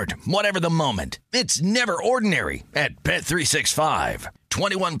sport, whatever the moment, it's never ordinary at Bet365.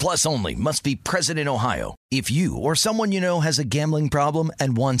 21 plus only. Must be present in Ohio. If you or someone you know has a gambling problem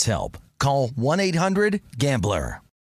and wants help, call 1-800-GAMBLER.